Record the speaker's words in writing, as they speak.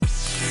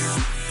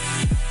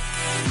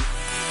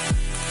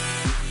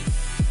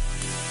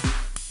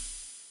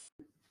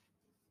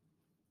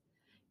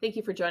Thank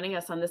you for joining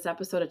us on this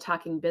episode of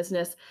Talking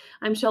Business.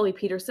 I'm Shelley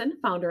Peterson,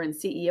 founder and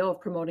CEO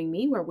of Promoting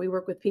Me, where we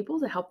work with people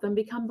to help them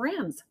become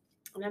brands.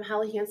 And I'm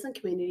Holly Hansen,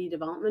 Community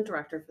Development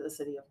Director for the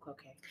City of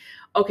Cloquet.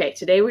 Okay,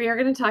 today we are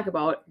going to talk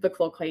about the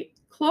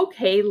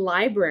Cloquet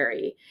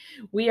Library.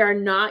 We are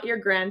not your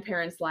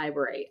grandparents'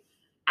 library.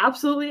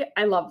 Absolutely,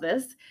 I love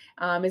this.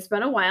 It's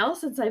been a while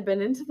since I've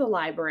been into the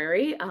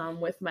library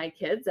with my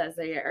kids as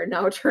they are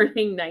now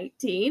turning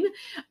 19.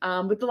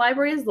 But the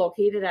library is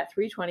located at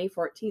 320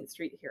 14th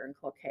Street here in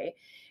Cloquet.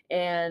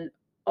 And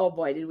oh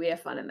boy, did we have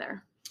fun in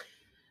there.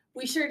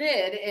 We sure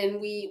did,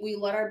 and we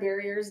let our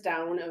barriers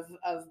down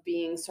of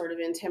being sort of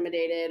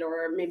intimidated,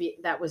 or maybe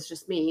that was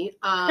just me,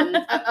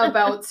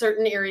 about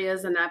certain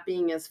areas and not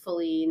being as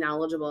fully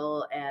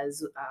knowledgeable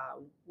as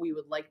we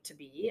would like to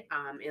be,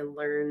 and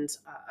learned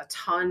a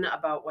ton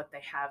about what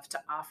they have to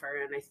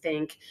offer. And I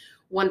think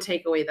one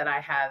takeaway that I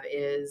have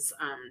is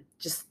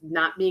just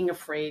not being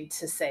afraid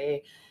to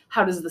say,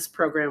 how does this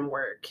program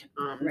work?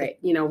 Right.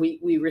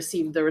 We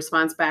received the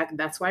response back,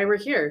 that's why we're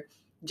here.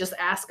 Just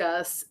ask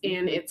us,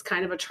 and it's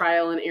kind of a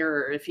trial and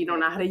error. If you don't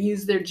know how to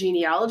use their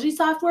genealogy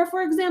software,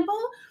 for example,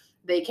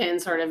 they can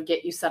sort of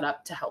get you set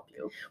up to help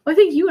you. Well, I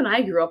think you and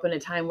I grew up in a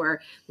time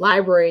where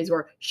libraries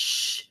were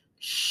shh,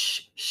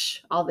 shh, shh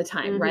all the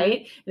time, right?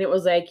 And it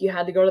was like you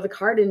had to go to the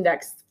card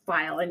index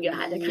file and you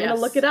had to kind of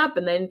look it up.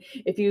 And then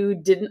if you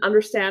didn't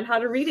understand how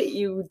to read it,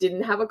 you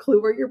didn't have a clue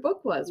where your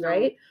book was,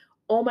 right?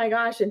 Oh my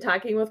gosh. And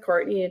talking with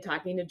Courtney and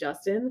talking to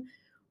Justin,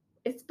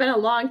 it's been a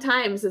long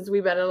time since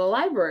we've been in a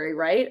library,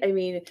 right? I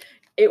mean,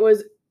 it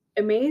was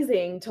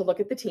amazing to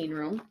look at the teen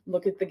room,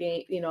 look at the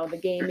game, the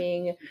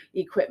gaming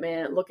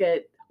equipment, look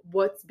at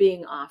what's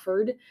being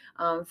offered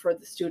for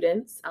the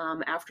students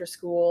after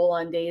school,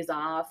 on days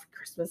off,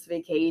 Christmas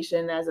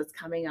vacation as it's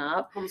coming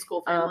up,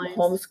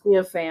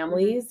 homeschool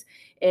families.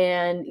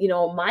 And,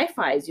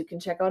 MiFis, you can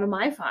check out a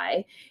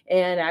MiFi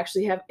and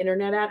actually have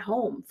internet at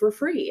home for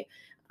free.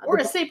 Or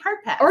a state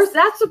park pass. Or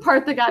that's the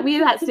part that got me,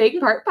 that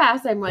state park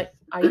pass. I'm like,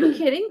 are you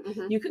kidding?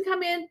 You can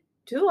come in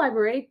to the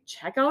library,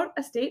 check out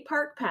a state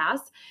park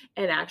pass,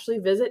 and actually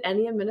visit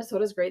any of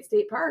Minnesota's great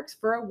state parks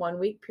for a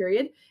 1-week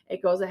period.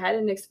 It goes ahead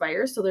and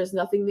expires, so there's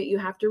nothing that you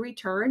have to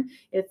return.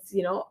 It's,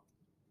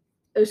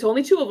 there's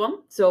only 2 of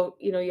them, so,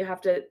 you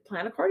have to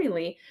plan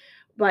accordingly.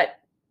 But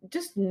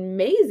just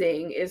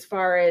amazing as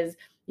far as,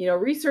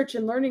 research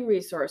and learning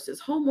resources,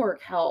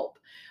 homework help,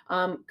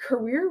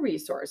 career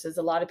resources.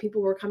 A lot of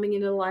people were coming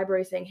into the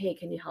library saying, hey,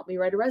 can you help me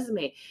write a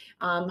resume?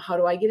 How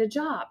do I get a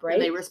job, right?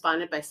 And they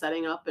responded by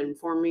setting up and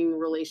forming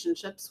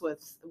relationships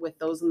with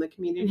those in the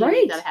community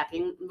that are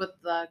happening with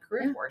the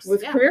career force.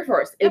 Career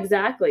force,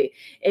 exactly.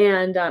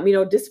 And,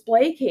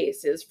 display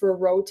cases for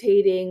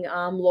rotating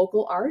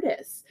local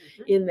artists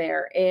in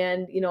there.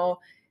 And,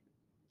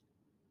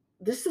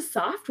 this is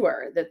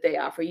software that they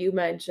offer. You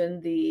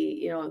mentioned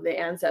the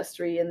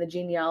ancestry and the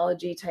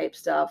genealogy type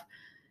stuff.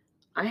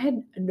 I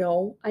had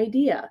no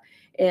idea.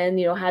 And,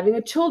 having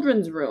a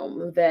children's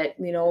room that,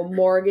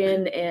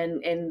 Morgan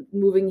and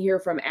moving here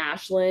from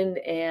Ashland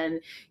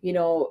and,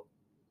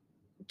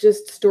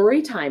 just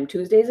story time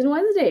Tuesdays and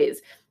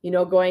Wednesdays,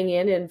 going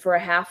in and for a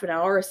half an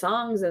hour,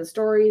 songs and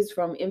stories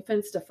from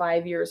infants to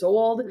 5 years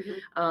old.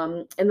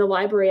 And the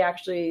library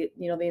actually,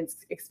 the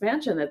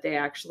expansion that they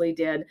actually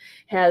did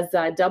has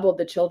doubled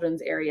the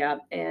children's area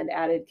and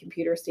added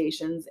computer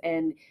stations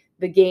and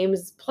the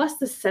games, plus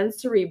the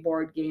sensory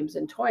board games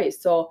and toys.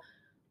 So,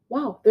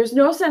 wow, there's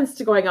no sense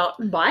to going out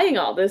and buying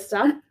all this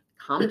stuff.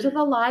 Come to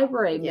the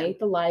library, make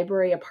the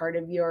library a part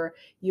of your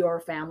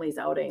family's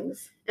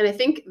outings. And I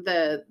think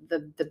the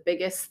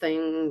biggest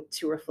thing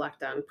to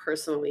reflect on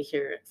personally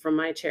here from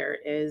my chair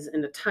is,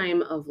 in a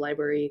time of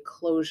library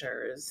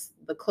closures,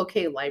 the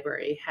Cloquet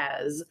Library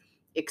has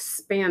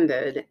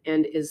expanded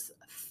and is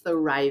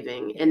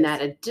thriving. And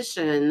that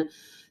addition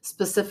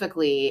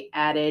specifically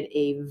added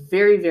a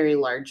very, very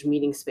large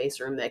meeting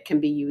space room that can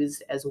be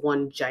used as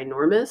one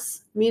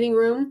ginormous meeting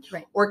room,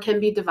 or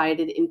can be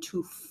divided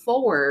into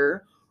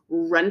 4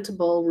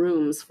 rentable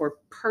rooms for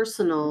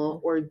personal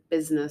or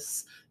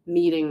business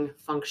meeting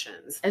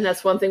functions. And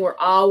that's one thing we're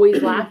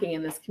always lacking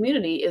in this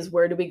community is,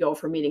 where do we go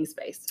for meeting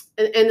space?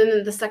 And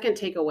then the second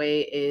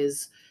takeaway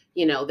is,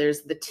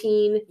 there's the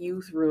teen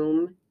youth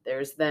room.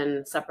 There's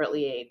then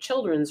separately a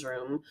children's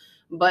room.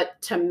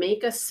 But to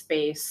make a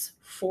space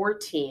for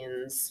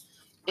teens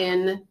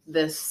in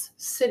this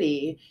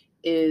city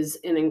is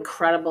an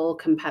incredible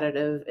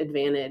competitive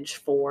advantage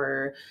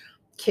for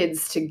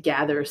kids to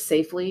gather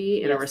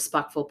safely in a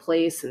respectful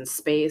place and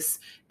space.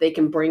 They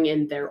can bring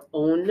in their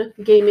own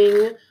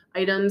gaming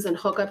items and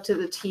hook up to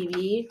the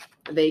TV.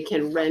 They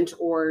can rent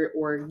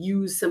or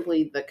use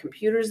simply the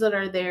computers that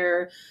are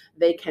there.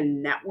 They can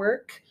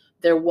network.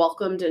 They're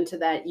welcomed into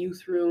that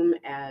youth room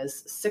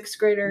as 6th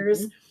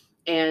graders.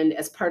 And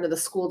as part of the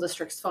school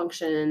district's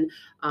function,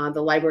 the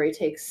library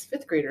takes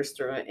 5th graders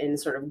through it and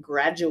sort of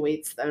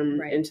graduates them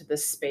into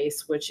this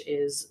space, which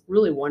is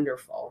really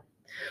wonderful.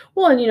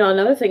 Well, and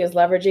another thing is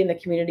leveraging the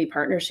community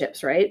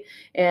partnerships, right?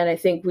 And I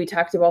think we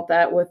talked about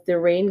that with the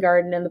rain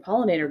garden and the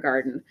pollinator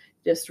garden,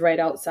 just right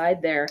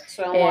outside there.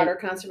 Soil and Water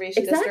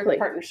Conservation District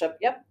partnership.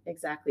 Yep.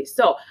 Exactly.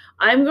 So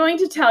I'm going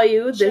to tell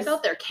you Check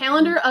out their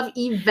calendar of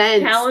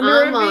events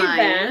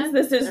online.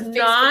 This is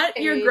not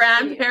your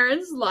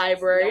grandparents'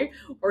 library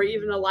or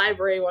even a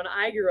library when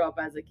I grew up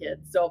as a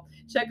kid. So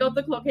check out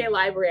the Cloquet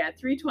Library at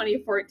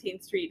 320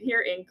 14th Street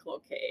here in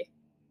Cloquet.